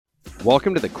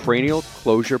Welcome to the Cranial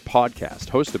Closure Podcast,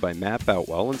 hosted by Matt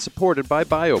Boutwell and supported by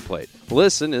Bioplate.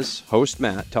 Listen as host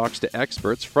Matt talks to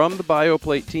experts from the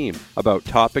Bioplate team about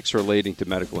topics relating to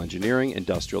medical engineering,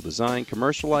 industrial design,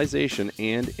 commercialization,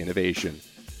 and innovation.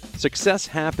 Success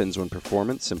happens when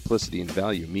performance, simplicity, and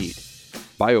value meet.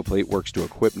 Bioplate works to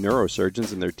equip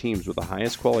neurosurgeons and their teams with the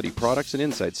highest quality products and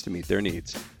insights to meet their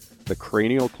needs. The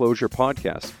Cranial Closure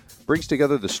Podcast brings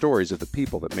together the stories of the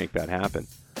people that make that happen.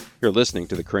 You're listening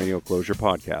to the Cranial Closure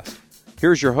Podcast.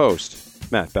 Here's your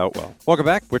host, Matt Boutwell. Welcome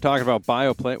back. We're talking about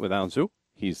Bioplate with Alan Zhu.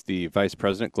 He's the Vice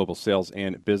President, Global Sales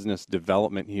and Business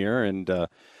Development here. And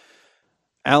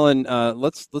Alan,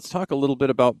 let's talk a little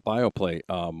bit about Bioplate.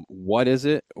 What is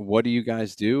it? What do you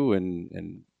guys do?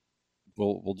 And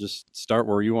we'll just start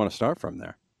where you want to start from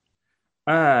there.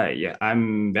 Yeah,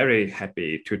 I'm very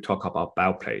happy to talk about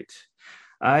Bioplate.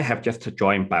 I have just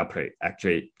joined Bioplate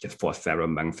actually just for several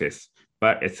months.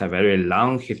 But it's a very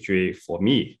long history for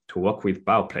me to work with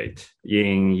Bioplate.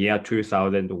 In year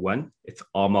 2001, it's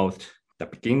almost the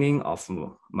beginning of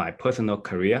my personal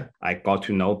career. I got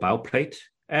to know Bioplate,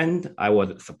 and I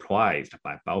was surprised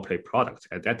by Bioplate products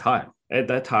at that time. At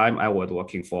that time, I was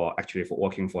working for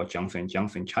Johnson &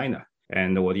 Johnson China,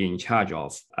 and was in charge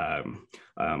of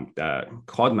the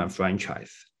Codman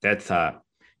franchise. That's a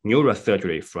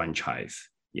neurosurgery franchise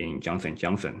in Johnson &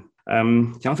 Johnson.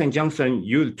 Johnson & Johnson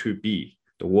used to be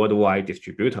the worldwide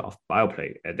distributor of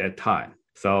Bioplate at that time.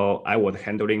 So I was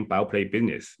handling Bioplate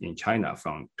business in China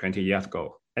from 20 years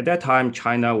ago. At that time,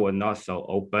 China was not so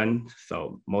open,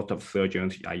 so most of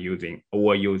surgeons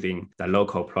were using the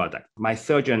local product. My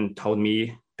surgeon told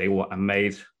me they were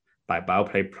amazed by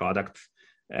Bioplate products,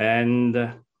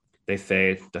 and they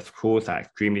said the screws are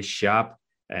extremely sharp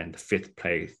and fit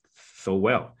plate so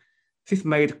well. This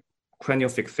made cranial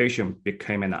fixation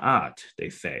became an art, they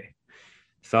say.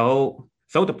 So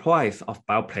the price of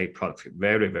Bioplate products is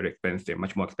very, very expensive,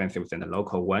 much more expensive than the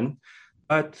local one.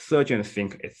 But surgeons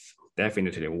think it's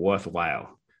definitely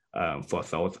worthwhile for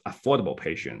those affordable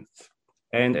patients.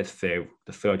 And it saves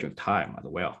the surgeon's time as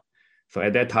well. So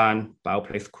at that time,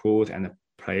 Bioplate screws and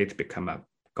plates become a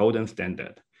golden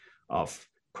standard of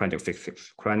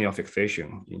cranial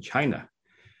fixation in China.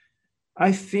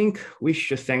 I think we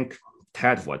should thank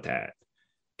Ted for that.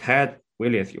 Ted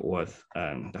Williams was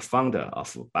the founder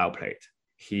of Bioplate.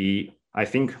 I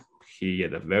think he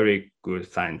is a very good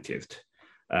scientist,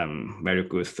 very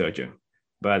good surgeon,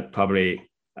 but probably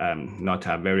not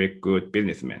a very good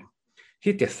businessman.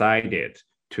 He decided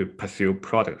to pursue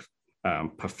product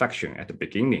perfection at the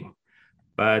beginning,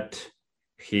 but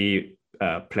he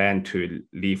planned to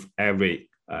leave every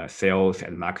sales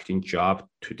and marketing job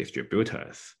to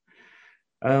distributors.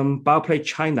 Bioplate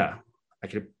China,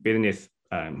 actually business,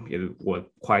 it was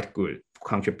quite good,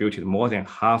 contributed more than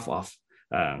half of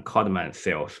Codman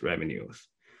sales revenues.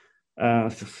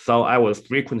 So I was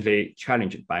frequently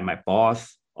challenged by my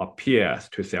boss or peers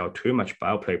to sell too much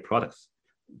Bioplate products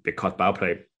because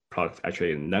Bioplate products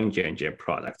actually non-J&J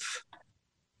products.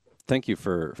 Thank you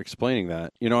for explaining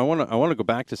that. You know, I want to go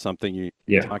back to something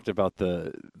you talked about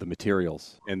the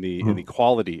materials and the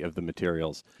quality of the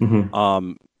materials.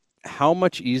 Mm-hmm. How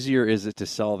much easier is it to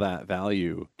sell that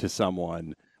value to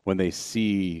someone when they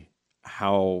see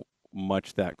how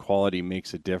much that quality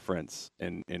makes a difference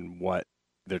in what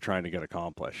they're trying to get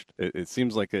accomplished? It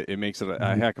seems like it makes it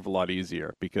a heck of a lot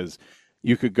easier, because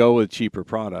you could go with cheaper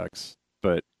products,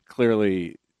 but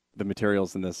clearly the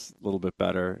materials in this a little bit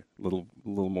better, a little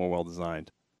more well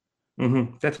designed.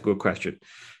 Mm-hmm. That's a good question.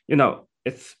 You know,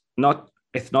 it's not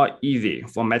easy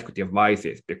for medical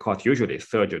devices because usually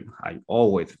surgeons are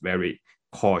always very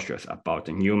cautious about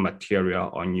the new material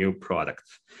or new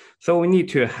products. So we need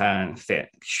to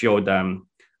show them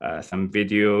some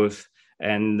videos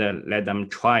and let them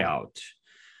try out.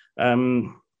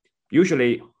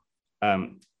 Usually,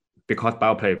 because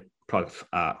Bioplate products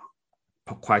are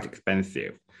quite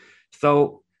expensive,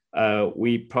 so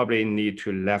we probably need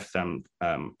to leave some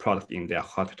products in their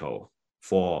hospital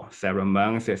for several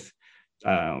months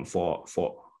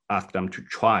for ask them to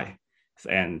try,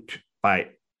 and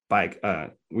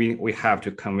we have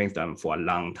to convince them for a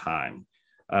long time,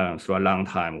 through a long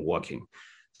time working.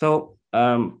 So,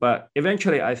 but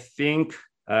eventually, I think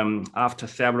after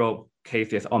several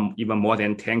cases, or even more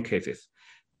than 10 cases,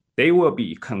 they will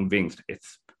be convinced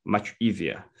it's much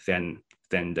easier than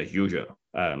the usual,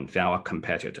 than our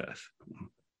competitors.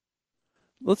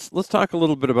 Let's talk a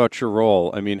little bit about your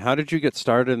role. I mean, how did you get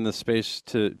started in this space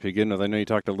to begin with? I know you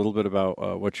talked a little bit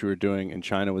about what you were doing in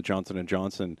China with Johnson &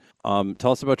 Johnson.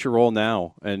 Tell us about your role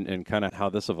now and kind of how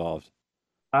this evolved.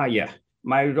 Yeah.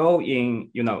 My role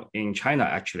in China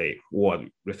actually was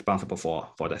responsible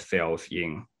for the sales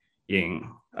in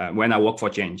when I work for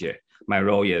J&J, my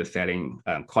role is selling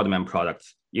Codman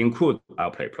products, include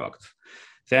Bioplate products.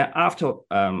 Then after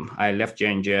I left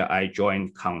J&J, I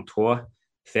joined Contour.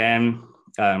 Then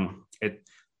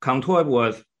Contour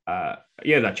was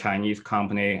a Chinese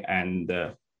company and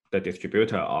the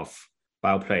distributor of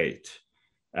Bioplate.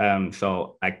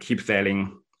 So I keep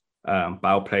selling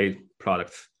Bioplate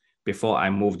products before I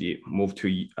moved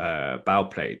to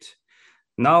Bioplate.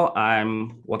 Now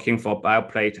I'm working for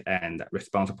Bioplate and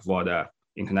responsible for the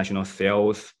international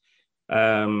sales.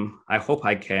 I hope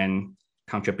I can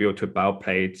contribute to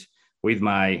Bioplate with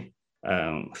my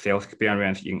sales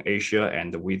experience in Asia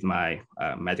and with my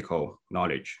medical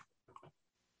knowledge.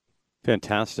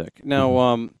 Fantastic. Now,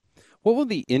 what will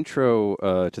the intro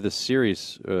to this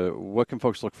series, what can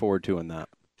folks look forward to in that?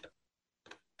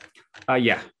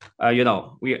 We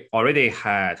already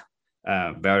had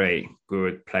very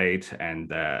good plates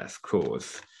and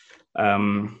screws.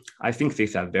 I think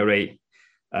these are very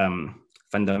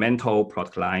fundamental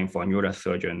product line for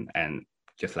neurosurgeon and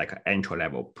just like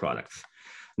entry-level products.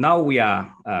 Now we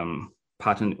are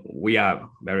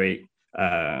very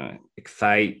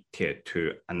excited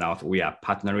to announce we are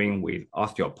partnering with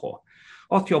Osteopore.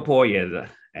 Osteopore is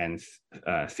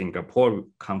a Singapore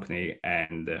company,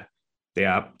 and they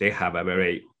have a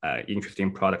very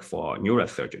interesting product for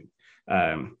neurosurgeon.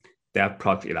 Their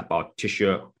product is about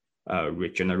tissue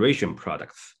regeneration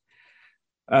products.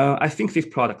 I think these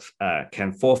products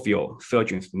can fulfill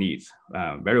surgeons' needs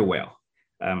very well.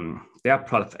 Their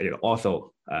product is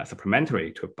also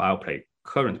supplementary to Bioplate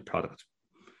current product.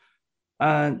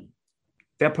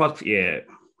 Their product is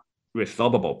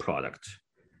resorbable product.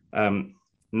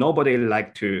 Nobody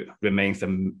like to remain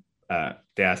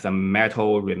there's some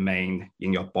metal remain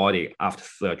in your body after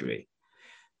surgery.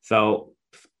 So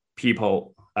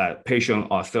patients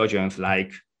or surgeons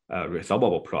like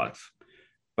resorbable products.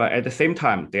 But at the same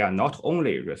time, they are not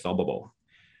only resorbable.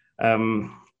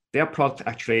 Their product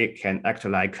actually can act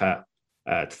like a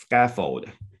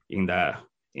scaffold in the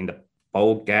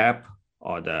bone gap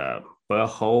or the burr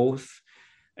holes,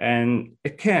 and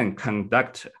it can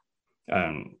conduct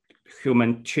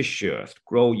human tissues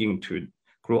grow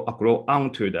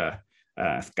onto the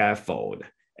scaffold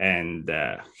and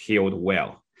healed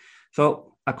well.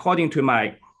 So according to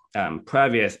my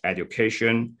previous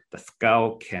education, the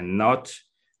skull cannot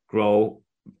grow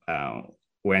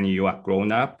when you are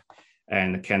grown up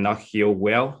and cannot heal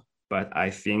well. But I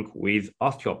think with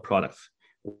osteo products,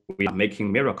 we are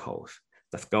making miracles.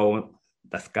 The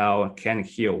skull can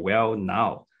heal well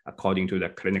now, according to the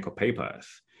clinical papers.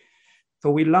 So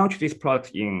we launched this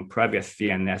product in previous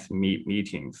CNS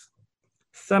meetings.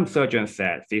 Some surgeons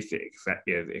said this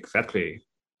is exactly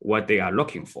what they are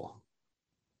looking for.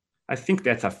 I think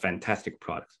that's a fantastic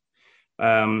product.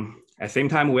 At the same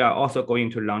time, we are also going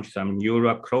to launch some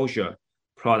neural closure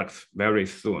products very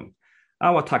soon.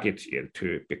 Our target is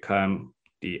to become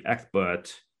the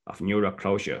expert of neural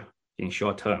closure in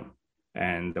short term.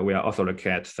 And we are also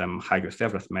looking at some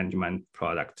hydrocephalus management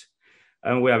product.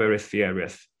 And we are very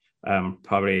serious.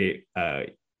 Probably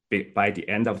by the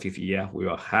end of this year, we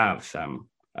will have some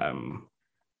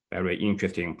very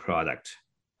interesting product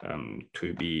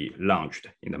to be launched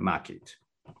in the market.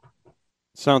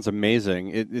 Sounds amazing.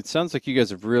 It sounds like you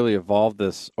guys have really evolved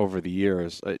this over the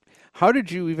years. How did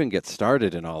you even get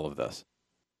started in all of this?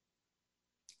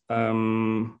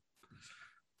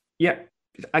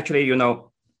 Actually,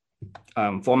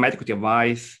 for medical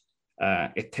device,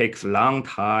 it takes a long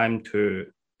time to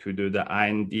do the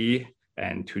IND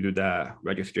and to do the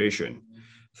registration.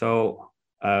 So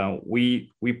we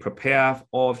prepare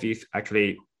all this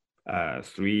actually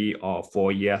 3 or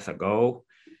 4 years ago,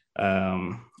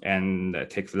 and it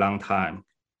takes a long time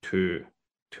to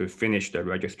finish the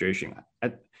registration.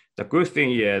 The good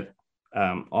thing is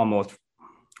almost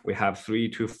we have 3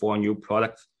 to 4 new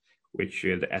products, which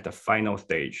is at the final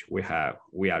stage. We are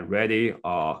ready,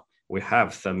 or we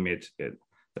have submitted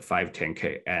the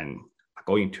 510K and are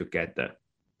going to get the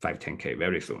 510K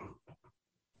very soon.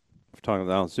 We're talking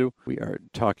with Alan Zhu. We are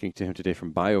talking to him today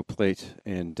from Bioplate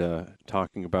and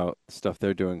talking about stuff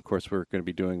they're doing. Of course, we're going to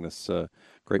be doing this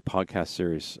great podcast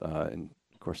series. And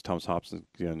of course, Thomas Hobson's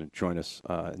going to join us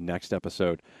next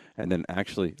episode. And then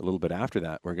actually a little bit after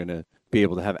that, we're going to be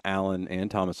able to have Alan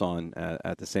and Thomas on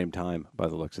at the same time by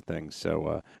the looks of things.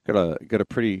 So got a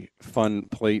pretty fun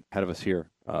plate ahead of us here,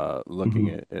 looking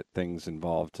at things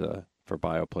involved for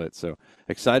Bioplate. So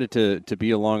excited to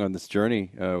be along on this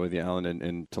journey with you, Alan,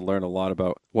 and to learn a lot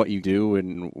about what you do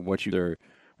and what you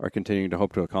are continuing to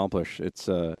hope to accomplish.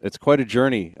 It's quite a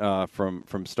journey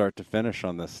from start to finish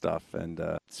on this stuff. And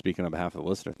speaking on behalf of the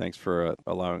listener, thanks for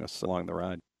allowing us along the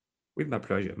ride. With my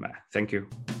pleasure, Matt. Thank you.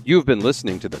 You've been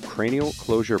listening to the Cranial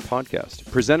Closure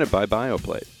Podcast, presented by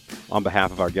Bioplate. On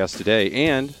behalf of our guest today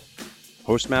and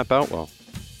host Matt Boutwell,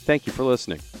 thank you for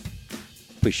listening.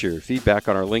 Please share your feedback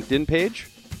on our LinkedIn page,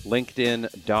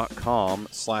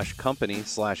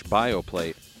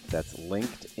 linkedin.com/company/Bioplate. That's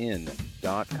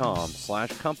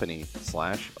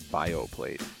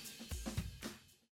linkedin.com/company/Bioplate.